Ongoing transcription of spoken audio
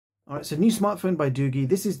All right, so new smartphone by DOOGEE.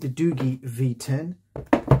 This is the DOOGEE V10.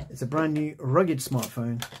 It's a brand new rugged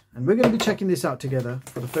smartphone, and we're going to be checking this out together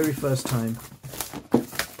for the very first time.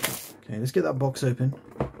 Okay, let's get that box open.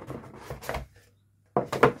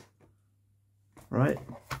 Right,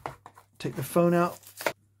 take the phone out,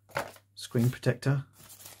 screen protector.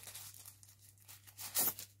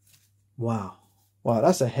 Wow,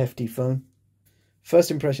 that's a hefty phone.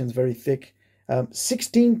 First impression is very thick,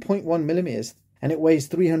 16.1 millimeters, and it weighs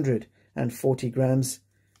 340 grams.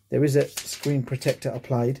 There is a screen protector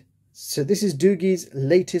applied. So this is DOOGEE's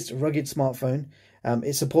latest rugged smartphone.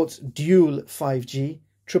 It supports dual 5G,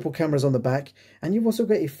 triple cameras on the back, and you've also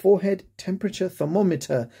got a forehead temperature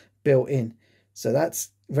thermometer built in. So that's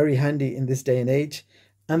very handy in this day and age.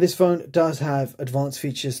 And this phone does have advanced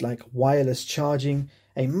features like wireless charging,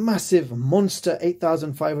 a massive monster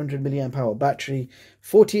 8500 milliamp hour battery,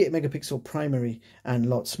 48 megapixel primary, and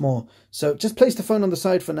lots more. So just place the phone on the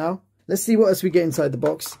side for now. Let's see what else we get inside the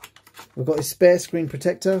box. We've got a spare screen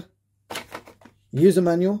protector, user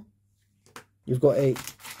manual. You've got a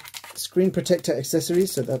screen protector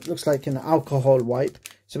accessories, so that looks like an alcohol wipe.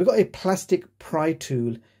 So we've got a plastic pry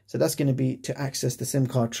tool, so that's going to be to access the SIM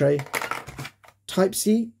card tray.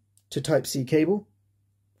 Type-C to Type-C cable,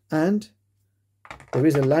 and there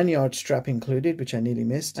is a lanyard strap included, which I nearly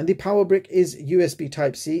missed. And the power brick is USB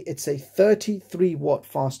Type-C. It's a 33 watt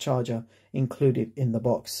fast charger included in the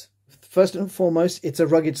box. First and foremost, it's a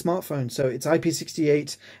rugged smartphone, so it's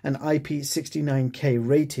IP68 and IP69K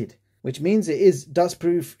rated, which means it is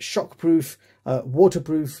dustproof, shockproof,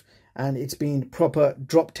 waterproof, and it's been proper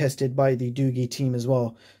drop tested by the DOOGEE team as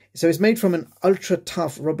well. So it's made from an ultra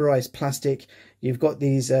tough rubberized plastic. You've got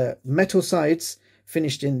these metal sides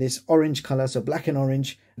finished in this orange color, so black and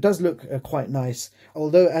orange. It does look quite nice,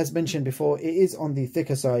 although as mentioned before, it is on the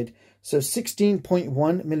thicker side. So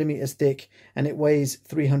 16.1 millimeters thick, and it weighs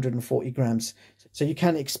 340 grams. So you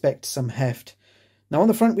can expect some heft. Now on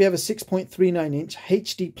the front, we have a 6.39 inch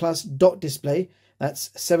HD plus dot display.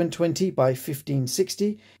 That's 720 by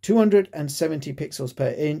 1560, 270 pixels per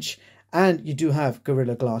inch, and you do have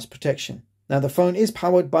Gorilla Glass protection. Now the phone is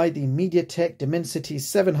powered by the Mediatek Dimensity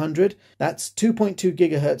 700, that's 2.2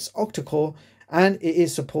 gigahertz octa-core, and it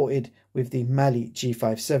is supported with the Mali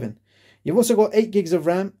G57. You've also got 8 gigs of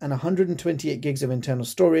RAM and 128 gigs of internal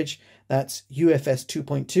storage, that's UFS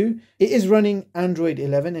 2.2. It is running Android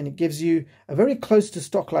 11, and it gives you a very close to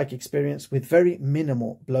stock-like experience with very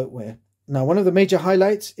minimal bloatware. Now one of the major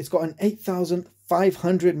highlights, it's got an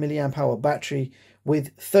 8500 milliamp hour battery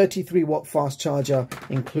with 33 watt fast charger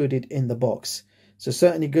included in the box. So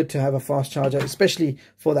certainly good to have a fast charger, especially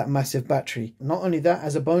for that massive battery. Not only that,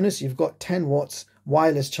 as a bonus, you've got 10 watts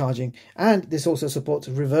wireless charging, and this also supports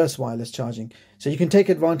reverse wireless charging. So you can take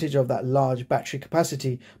advantage of that large battery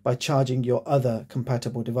capacity by charging your other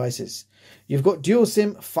compatible devices. You've got dual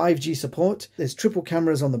SIM 5G support. There's triple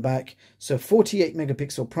cameras on the back, so 48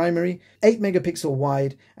 megapixel primary, 8 megapixel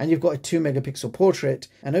wide, and you've got a 2 megapixel portrait.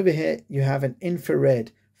 And over here you have an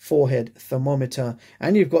infrared forehead thermometer,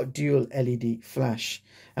 and you've got dual LED flash.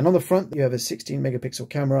 And on the front you have a 16 megapixel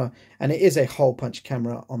camera, and it is a hole punch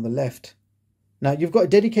camera on the left. Now you've got a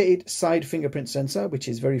dedicated side fingerprint sensor, which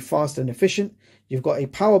is very fast and efficient. You've got a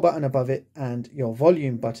power button above it and your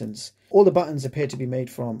volume buttons. All the buttons appear to be made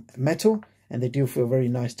from metal, and they do feel very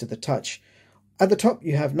nice to the touch. At the top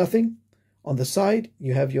you have nothing. On the side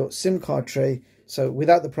you have your SIM card tray. So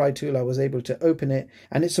without the pry tool I was able to open it,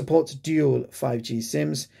 and it supports dual 5G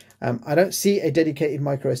SIMs. I don't see a dedicated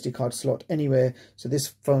microSD card slot anywhere, so this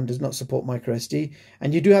phone does not support microSD.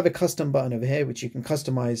 And you do have a custom button over here which you can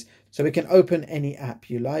customize, so it can open any app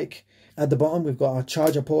you like. At the bottom we've got our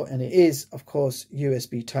charger port, and it is of course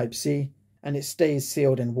USB Type-C, and it stays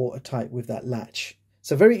sealed and watertight with that latch.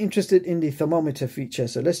 So very interested in the thermometer feature,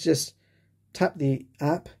 so let's just tap the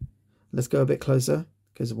app. Let's go a bit closer,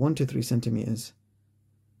 because 1 to 3 centimeters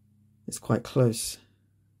is quite close.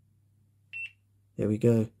 There we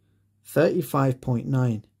go,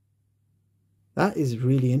 35.9. That is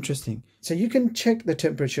really interesting. So you can check the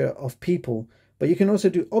temperature of people, but you can also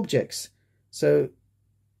do objects. So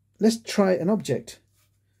let's try an object.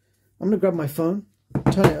 I'm going to grab my phone,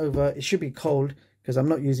 turn it over. It should be cold because I'm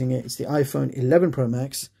not using it. It's the iPhone 11 Pro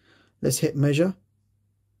Max. Let's hit measure.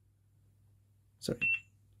 Sorry,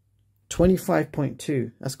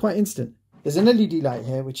 25.2. That's quite instant. There's an LED light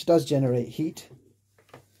here which does generate heat,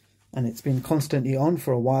 and it's been constantly on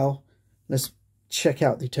for a while. Let's check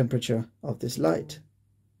out the temperature of this light.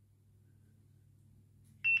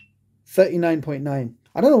 39.9.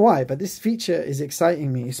 I don't know why, but this feature is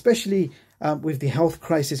exciting me, especially with the health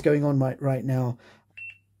crisis going on right now.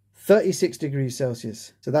 36 degrees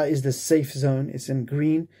Celsius. So that is the safe zone. It's in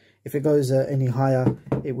green. If it goes any higher,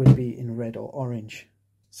 it would be in red or orange.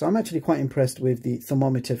 So I'm actually quite impressed with the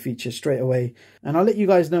thermometer feature straight away. And I'll let you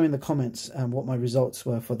guys know in the comments what my results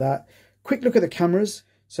were for that. Quick look at the cameras.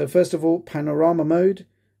 So first of all, panorama mode,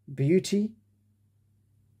 beauty.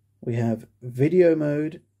 We have video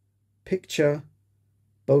mode, picture,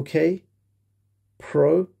 bokeh,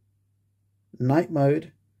 pro, night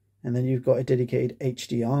mode, and then you've got a dedicated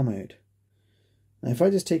HDR mode. Now if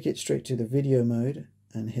I just take it straight to the video mode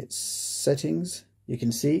and hit settings, you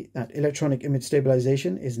can see that electronic image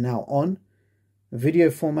stabilization is now on.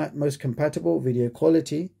 Video format most compatible, video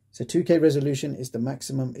quality. So 2K resolution is the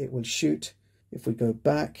maximum it will shoot. If we go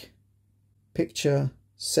back, picture,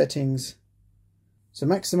 settings. So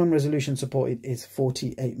maximum resolution supported is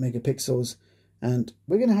 48 megapixels. And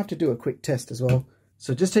we're going to have to do a quick test as well.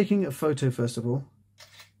 So just taking a photo first of all,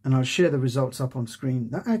 and I'll share the results up on screen.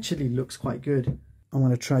 That actually looks quite good. I'm going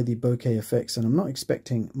to try the bokeh effects, and I'm not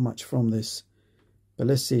expecting much from this. But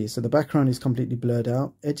let's see. So the background is completely blurred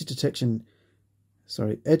out. Edge detection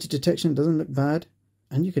doesn't look bad.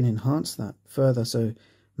 And you can enhance that further. So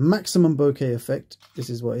maximum bokeh effect, this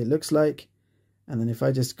is what it looks like. And then if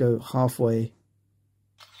I just go halfway,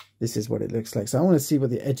 this is what it looks like. So I want to see what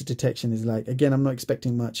the edge detection is like. Again, I'm not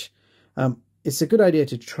expecting much. It's a good idea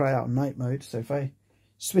to try out night mode. So if I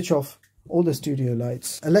switch off all the studio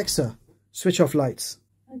lights. Alexa, switch off lights.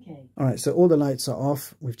 Okay. All right, so all the lights are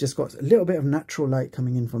off. We've just got a little bit of natural light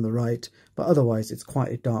coming in from the right, but otherwise it's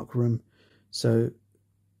quite a dark room. So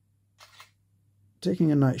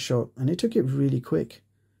taking a night shot, and it took it really quick.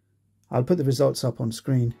 I'll put the results up on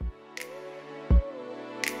screen.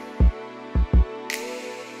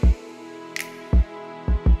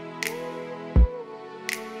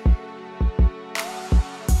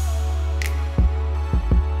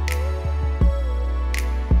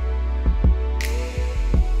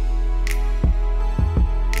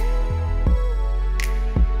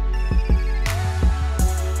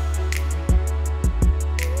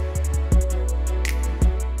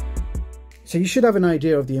 So you should have an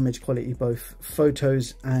idea of the image quality, both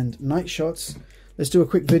photos and night shots. Let's do a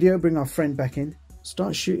quick video, bring our friend back in,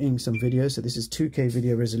 start shooting some video. So this is 2K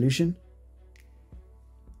video resolution.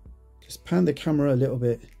 Just pan the camera a little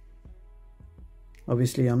bit.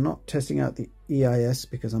 Obviously I'm not testing out the EIS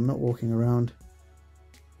because I'm not walking around,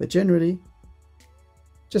 but generally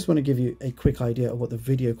just want to give you a quick idea of what the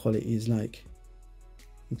video quality is like,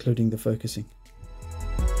 including the focusing.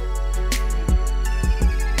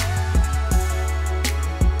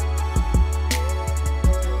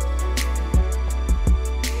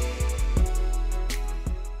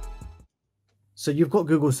 So you've got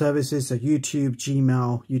Google services, so YouTube,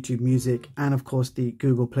 Gmail, YouTube Music, and of course the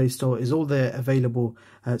Google Play Store is all there available.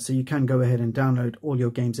 So you can go ahead and download all your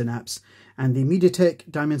games and apps. And the Mediatek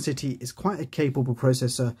Dimensity is quite a capable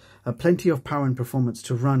processor, plenty of power and performance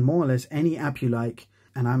to run more or less any app you like.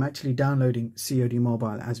 And I'm actually downloading COD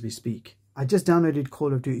Mobile as we speak. I just downloaded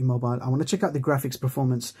Call of Duty Mobile. I want to check out the graphics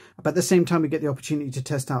performance, but at the same time we get the opportunity to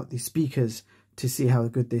test out the speakers to see how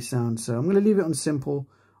good they sound. So I'm going to leave it on simple.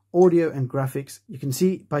 Audio and graphics, you can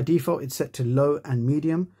see by default it's set to low and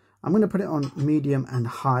medium. I'm going to put it on medium and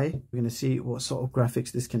high. We're going to see what sort of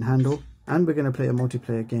graphics this can handle, and we're going to play a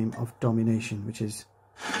multiplayer game of domination, which is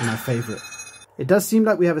my favorite. It does seem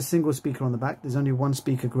like we have a single speaker on the back. There's only one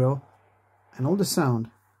speaker grill, and all the sound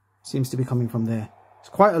seems to be coming from there. It's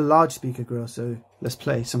quite a large speaker grill, so let's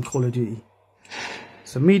play some Call of Duty.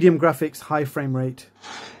 So medium graphics, high frame rate.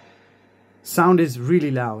 Sound is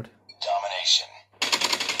really loud. Domination.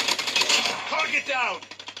 Target down!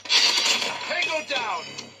 Tango down!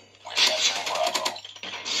 We're capturing Bravo.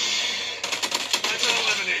 That's an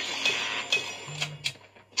elimination.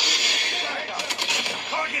 Back up.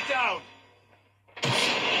 Target down! We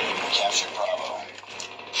captured Bravo.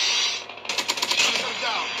 Tango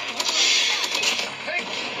down.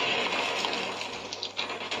 Tango.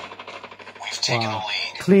 We've taken the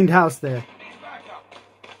lead. Cleaned house there. Back up.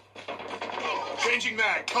 Changing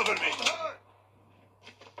mag. Cover me.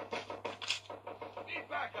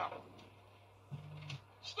 Back up.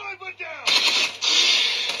 Sniper down.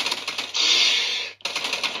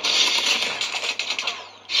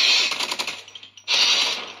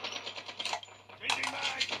 Changing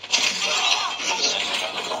mag.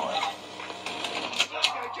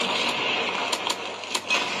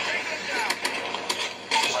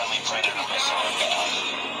 Friendly predator missile inbound.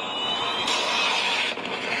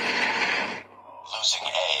 Losing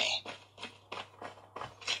A.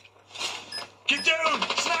 Get down!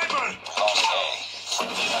 Sniper!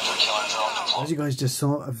 As you guys just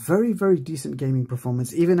saw, a very, very decent gaming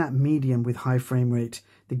performance, even at medium with high frame rate.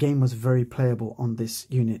 the game was very playable on this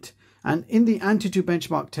unit. And in the Antutu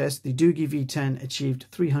benchmark test, the DOOGEE V10 achieved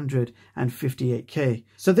 358K.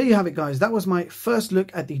 So there you have it, guys. That was my first look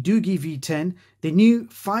at the DOOGEE V10, the new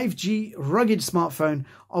 5G rugged smartphone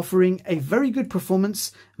offering a very good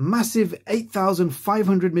performance, massive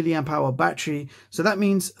 8,500 mAh battery. So that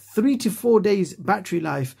means 3 to 4 days battery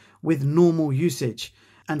life with normal usage.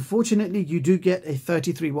 And fortunately, you do get a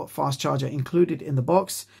 33-watt fast charger included in the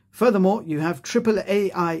box. Furthermore, you have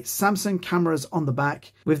AAA Samsung cameras on the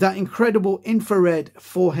back with that incredible infrared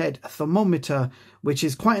forehead thermometer, which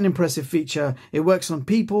is quite an impressive feature. It works on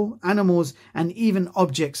people, animals, and even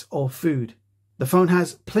objects or food. The phone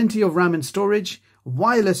has plenty of RAM and storage,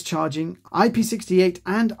 wireless charging, IP68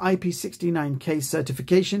 and IP69 case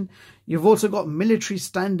certification. You've also got military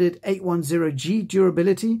standard 810G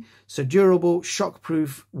durability, so durable,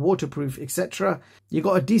 shockproof, waterproof, etc. You've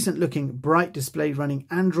got a decent looking bright display running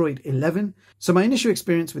Android 11. So my initial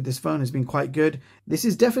experience with this phone has been quite good. This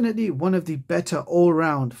is definitely one of the better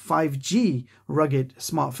all-round 5G rugged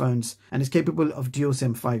smartphones and is capable of dual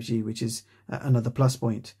SIM 5G, which is another plus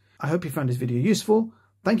point. I hope you found this video useful.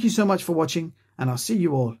 Thank you so much for watching, and I'll see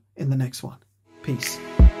you all in the next one. Peace.